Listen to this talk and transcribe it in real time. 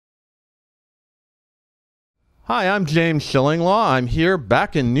Hi, I'm James Schillinglaw. I'm here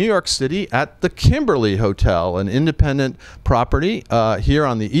back in New York City at the Kimberly Hotel, an independent property here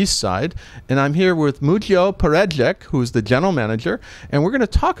on the east side. And I'm here with Mujo Perejek, who's the general manager. And we're going to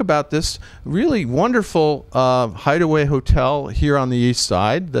talk about this really wonderful hideaway hotel here on the east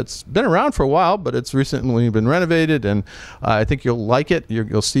side that's been around for a while, but it's recently been renovated. And I think you'll like it.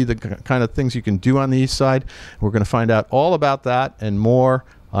 You'll see the kind of things you can do on the east side. We're going to find out all about that and more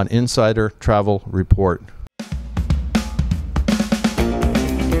on Insider Travel Report.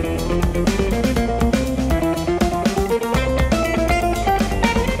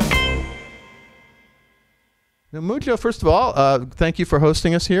 Now, Mujo, first of all, thank you for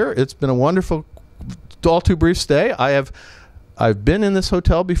hosting us here. It's been a wonderful, all too brief stay. I've been in this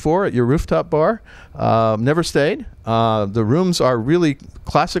hotel before at your rooftop bar. Never stayed. The rooms are really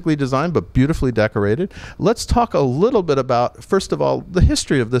classically designed but beautifully decorated. Let's talk a little bit about, first of all, the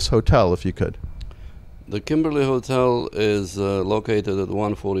history of this hotel, if you could. The Kimberly Hotel is located at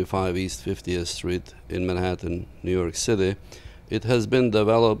 145 East 50th Street in Manhattan, New York City. It has been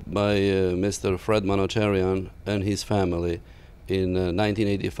developed by Mr. Fred Manocherian and his family in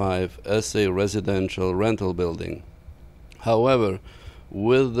 1985 as a residential rental building. However,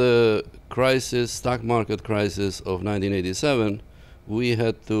 with the stock market crisis of 1987, we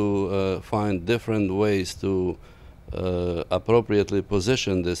had to find different ways to appropriately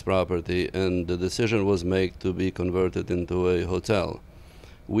position this property, and the decision was made to be converted into a hotel.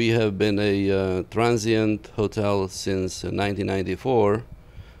 We have been a transient hotel since 1994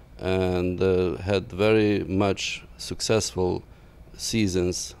 and had very much successful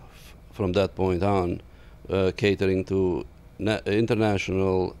seasons from that point on, catering to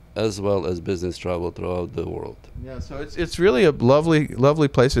international as well as business travel throughout the world. Yeah, so it's really a lovely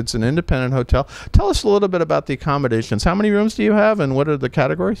place. It's an independent hotel. Tell us a little bit about the accommodations. How many rooms do you have, and what are the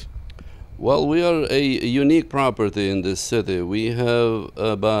categories? Well, we are a unique property in this city. We have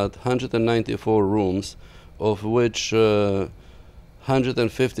about 194 rooms, of which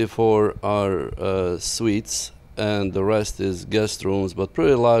 154 are suites, and the rest is guest rooms, but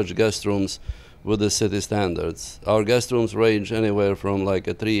pretty large guest rooms with the city standards. Our guest rooms range anywhere from like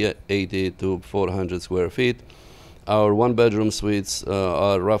a 380 to 400 square feet. Our one-bedroom suites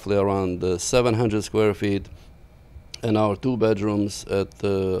are roughly around 700 square feet, and our two bedrooms at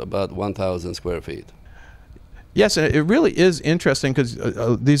about 1,000 square feet. Yes, and it really is interesting because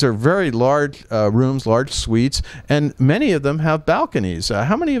these are very large rooms, large suites, and many of them have balconies.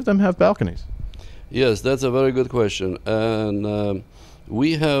 How many of them have balconies? Yes, that's a very good question. And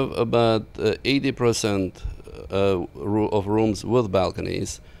we have about 80% of rooms with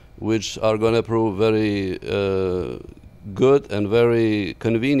balconies, which are going to prove very good and very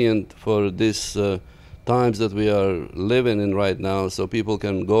convenient for this times that we are living in right now, so people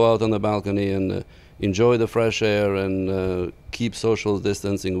can go out on the balcony and enjoy the fresh air and keep social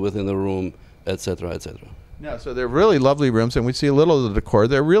distancing within the room, etc., etc. Yeah, so they're really lovely rooms, and we see a little of the decor.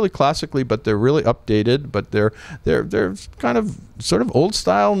 They're really classically, but they're really updated. But they're kind of sort of old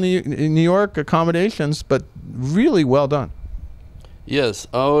style New York accommodations, but really well done. Yes,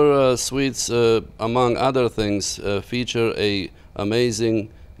 our suites, among other things, feature a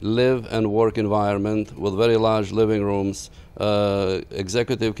amazing live and work environment with very large living rooms,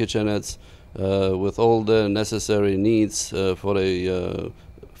 executive kitchenettes with all the necessary needs for a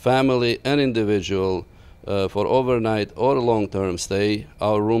family and individual for overnight or long-term stay.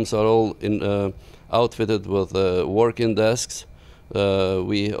 Our rooms are all outfitted with working desks.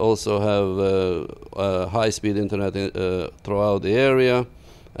 We also have high-speed internet throughout the area.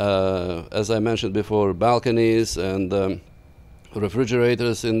 As I mentioned before, balconies and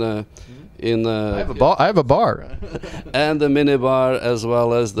refrigerators in I have a bar and the mini bar, as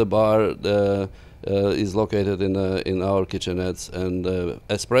well as the bar is located in our kitchenettes, and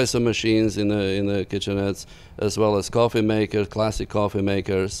espresso machines in the kitchenettes, as well as coffee makers, classic coffee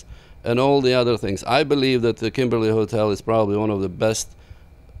makers, and all the other things. I believe that the Kimberly Hotel is probably one of the best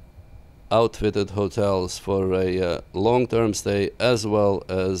outfitted hotels for a long-term stay as well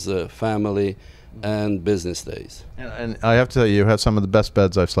as family and business days. And I have to tell you, you have some of the best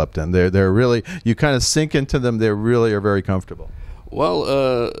beds I've slept in. They're really, you kind of sink into them. They really are very comfortable. Well,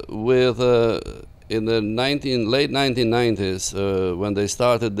 in the late 1990s, when they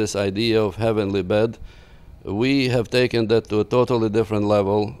started this idea of heavenly bed, we have taken that to a totally different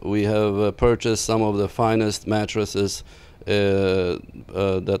level. We have purchased some of the finest mattresses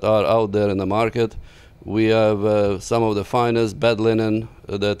that are out there in the market. We have some of the finest bed linen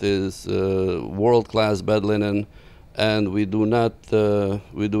that is world-class bed linen, and we do not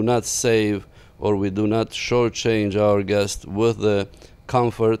save or we do not shortchange our guests with the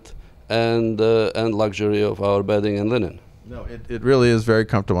comfort and luxury of our bedding and linen. No, it really is very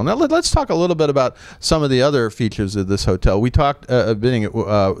comfortable. Now let's talk a little bit about some of the other features of this hotel. We talked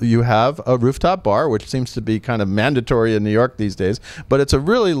you have a rooftop bar, which seems to be kind of mandatory in New York these days, but it's a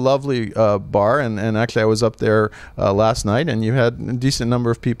really lovely bar, and actually I was up there last night, and you had a decent number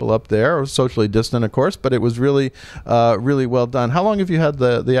of people up there. It was socially distant, of course, but it was really really well done. How long have you had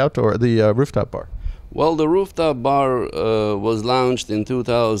the rooftop bar? Well, the rooftop bar was launched in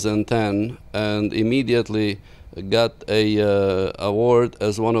 2010 and immediately got a award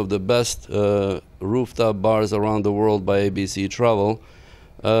as one of the best rooftop bars around the world by ABC Travel.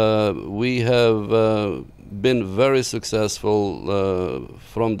 We have been very successful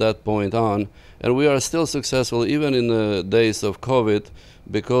from that point on, and we are still successful even in the days of COVID,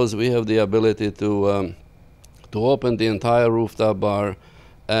 because we have the ability to open the entire rooftop bar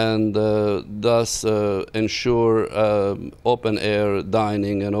and thus ensure open air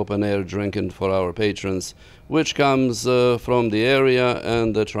dining and open air drinking for our patrons, which comes from the area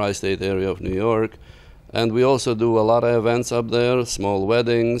and the tri-state area of New York. And we also do a lot of events up there, small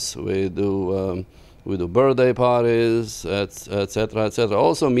weddings, we do birthday parties, etc., etc.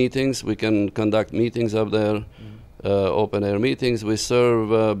 Also meetings, we can conduct meetings up there. Open air meetings. We serve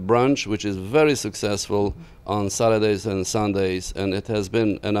brunch, which is very successful on Saturdays and Sundays, and it has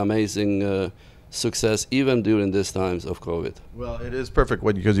been an amazing success even during these times of COVID. Well, it is perfect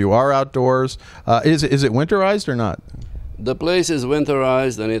because you are outdoors. Is it winterized or not? The place is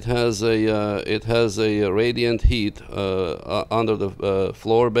winterized, and it has a radiant heat under the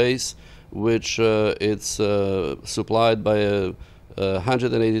floor base, which it's supplied by a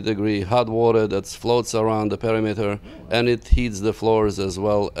 180-degree hot water that floats around the perimeter, and it heats the floors as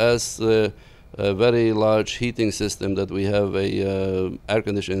well as a very large heating system that we have, a air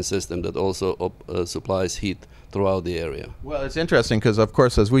conditioning system that also supplies heat throughout the area. Well, it's interesting because, of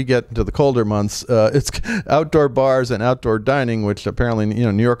course, as we get into the colder months, it's outdoor bars and outdoor dining, which apparently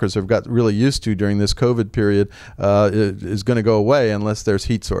New Yorkers have got really used to during this COVID period, is going to go away unless there's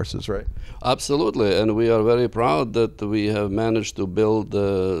heat sources, right? Absolutely, and we are very proud that we have managed to build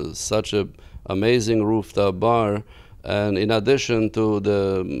such an amazing rooftop bar. And in addition to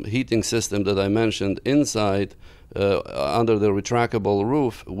the heating system that I mentioned inside, under the retractable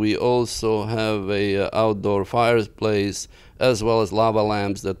roof, we also have a outdoor fireplace as well as lava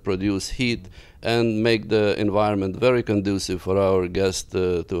lamps that produce heat and make the environment very conducive for our guests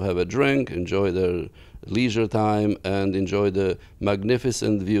to have a drink, enjoy their leisure time, and enjoy the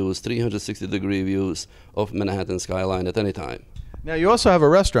magnificent views, 360-degree views of Manhattan skyline at any time. Now, you also have a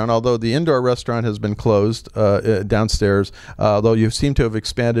restaurant, although the indoor restaurant has been closed downstairs, though you seem to have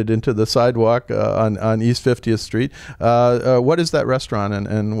expanded into the sidewalk on East 50th Street. What is that restaurant,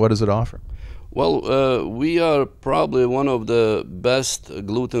 and what does it offer? Well, we are probably one of the best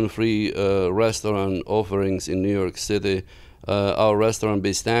gluten-free restaurant offerings in New York City. Our restaurant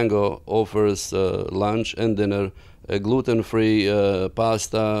Bistango offers lunch and dinner, a gluten-free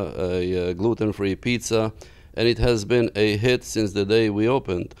pasta, a gluten-free pizza, and it has been a hit since the day we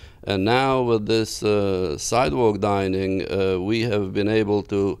opened. And now with this sidewalk dining, we have been able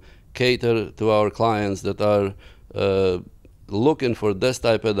to cater to our clients that are looking for this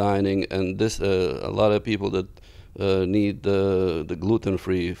type of dining, and a lot of people that need the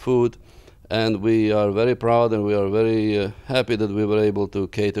gluten-free food. And we are very proud and we are very happy that we were able to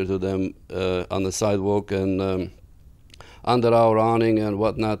cater to them on the sidewalk and under our awning and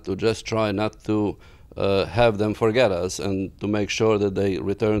whatnot, to just try not to have them forget us and to make sure that they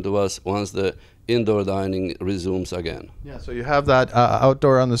return to us once the indoor dining resumes again. Yeah, so you have that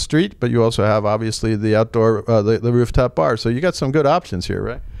outdoor on the street, but you also have obviously the outdoor, the rooftop bar. So you got some good options here,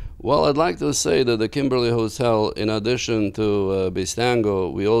 right? Well, I'd like to say that the Kimberly Hotel, in addition to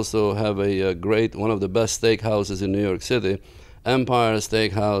Bistango, we also have a great, one of the best steakhouses in New York City, Empire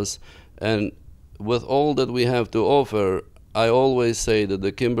Steakhouse. And with all that we have to offer, I always say that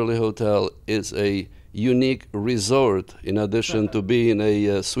the Kimberly Hotel is a unique resort in addition to being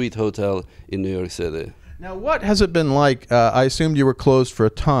a suite hotel in New York City. Now, what has it been like? I assumed you were closed for a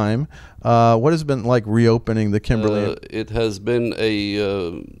time. What has it been like reopening the Kimberly? It has been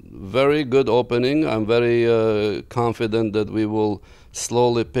a very good opening. I'm very confident that we will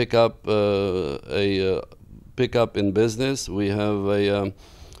slowly pick up in business. We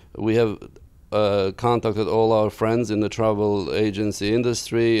have contacted all our friends in the travel agency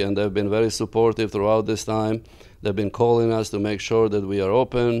industry, and they've been very supportive throughout this time. They've been calling us to make sure that we are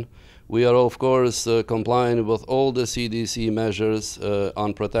open. We are, of course, complying with all the CDC measures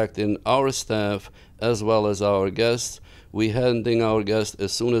on protecting our staff as well as our guests. We're handing our guests,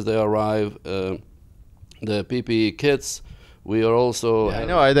 as soon as they arrive, the PPE kits We are also. Yeah, I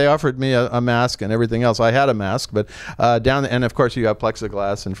know. They offered me a mask and everything else. I had a mask, but and of course you have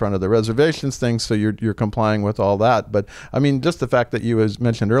plexiglass in front of the reservations thing, so you're complying with all that. But I mean, just the fact that you was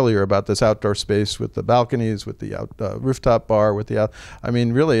mentioned earlier about this outdoor space with the balconies, with the rooftop bar, I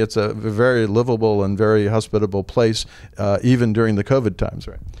mean, really, it's a very livable and very hospitable place, even during the COVID times,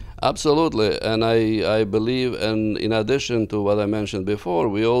 right? Absolutely, and I believe, and in addition to what I mentioned before,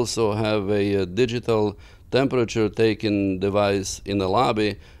 we also have a digital temperature taking device in the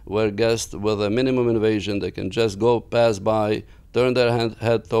lobby where guests with a minimum invasion, they can just go pass by, turn their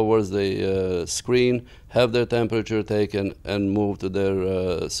head towards the screen, have their temperature taken, and move to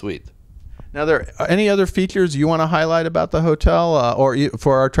their suite. Now, there any other features you want to highlight about the hotel, or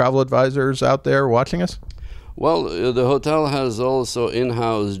for our travel advisors out there watching us? Well, the hotel has also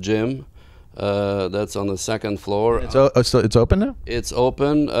in-house gym. That's on the second floor. So it's open now? It's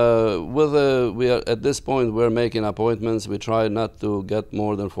open. We are at this point. We're making appointments. We try not to get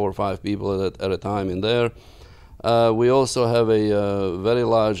more than 4 or 5 people at a time in there. We also have a very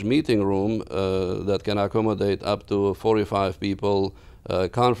large meeting room that can accommodate up to 45 people,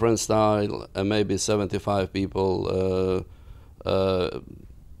 conference style, and maybe 75 people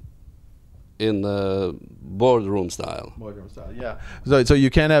in boardroom style. Boardroom style, yeah. So you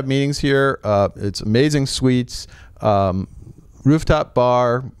can have meetings here. It's amazing suites, rooftop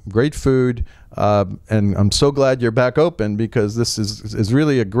bar, great food, and I'm so glad you're back open because this is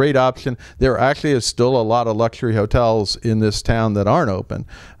really a great option. There actually is still a lot of luxury hotels in this town that aren't open,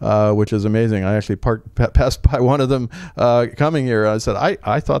 which is amazing. I actually passed by one of them coming here. I said,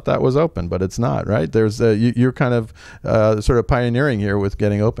 I thought that was open, but it's not, right? There's you're kind of sort of pioneering here with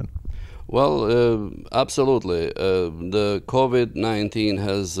getting open. Well, absolutely. The COVID-19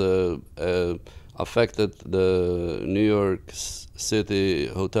 has affected the New York City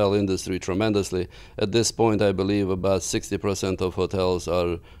hotel industry tremendously. At this point, I believe about 60% of hotels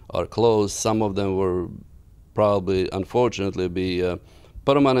are closed. Some of them will probably, unfortunately, be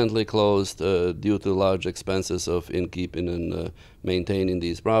permanently closed due to large expenses of inkeeping and maintaining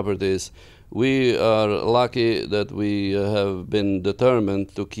these properties. We are lucky that we have been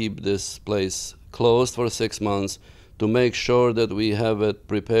determined to keep this place closed for 6 months to make sure that we have it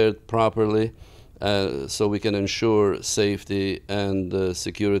prepared properly so we can ensure safety and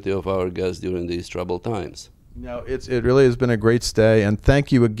security of our guests during these troubled times. No, it really has been a great stay, and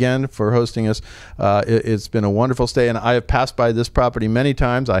thank you again for hosting us. It's been a wonderful stay, and I have passed by this property many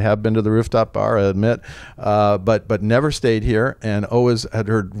times. I have been to the rooftop bar, I admit, but never stayed here, and always had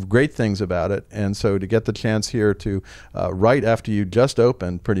heard great things about it. And so to get the chance here to, right after you just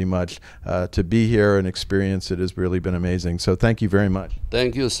opened, pretty much, to be here and experience it has really been amazing. So thank you very much.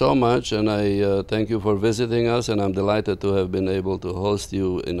 Thank you so much, and I thank you for visiting us, and I'm delighted to have been able to host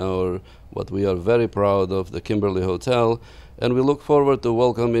you in what we are very proud of, the Kimberly Hotel, and we look forward to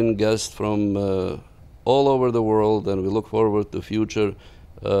welcoming guests from all over the world, and we look forward to future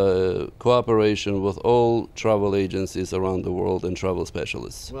cooperation with all travel agencies around the world and travel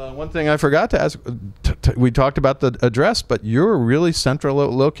specialists. Well, one thing I forgot to ask, we talked about the address, but you're a really central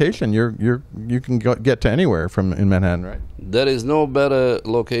location. You can get to anywhere in Manhattan, right? There is no better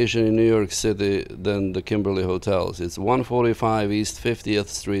location in New York City than the Kimberly Hotels. It's 145 East 50th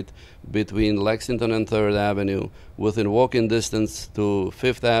Street between Lexington and 3rd Avenue, within walking distance to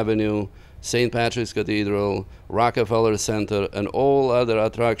 5th Avenue, St. Patrick's Cathedral, Rockefeller Center, and all other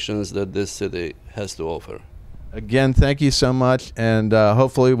attractions that this city has to offer. Again, thank you so much, and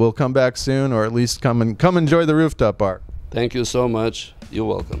hopefully we'll come back soon, or at least come enjoy the rooftop bar. Thank you so much. You're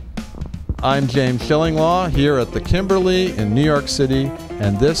welcome. I'm James Shillinglaw here at the Kimberly in New York City,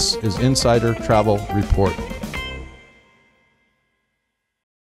 and this is Insider Travel Report.